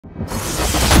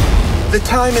The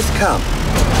time has come.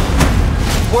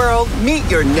 World, meet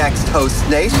your next host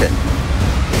nation.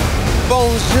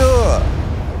 Bonjour,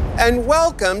 and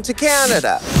welcome to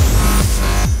Canada.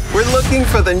 We're looking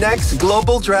for the next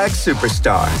global drag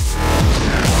superstar.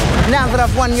 Now that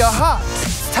I've won your heart,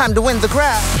 it's time to win the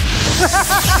crowd.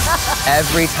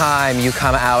 Every time you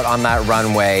come out on that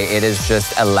runway, it is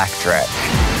just electric.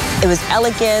 It was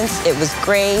elegance, it was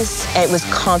grace, it was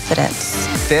confidence.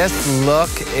 This look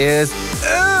is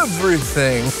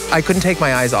everything. I couldn't take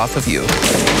my eyes off of you.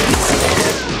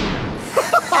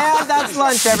 And that's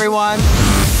lunch, everyone.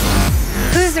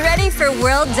 Who's ready for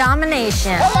world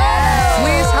domination?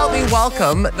 Please help me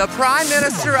welcome the Prime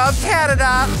Minister of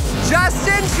Canada,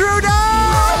 Justin Trudeau!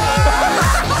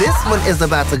 This one is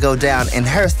about to go down in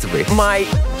history. My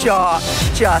jaw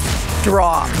just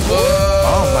dropped.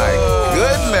 Oh my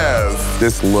goodness.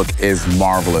 This look is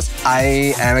marvelous.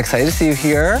 I am excited to see you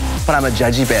here, but I'm a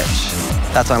judgy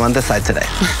bitch. That's why I'm on this side today.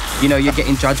 You know, you're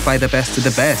getting judged by the best of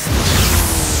the best.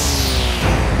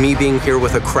 Me being here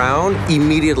with a crown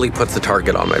immediately puts a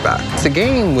target on my back. It's a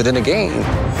game within a game.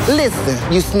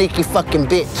 Listen, you sneaky fucking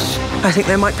bitch. I think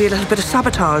there might be a little bit of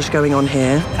sabotage going on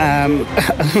here.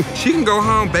 She can go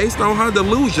home based on her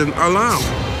delusion alone.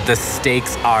 The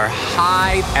stakes are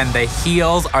high and the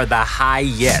heels are the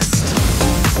highest.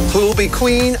 Who'll be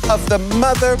queen of the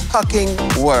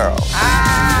motherfucking world?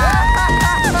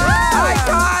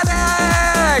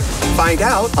 Iconic! Find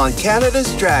out on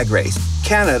Canada's Drag Race,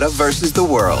 Canada versus the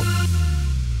world.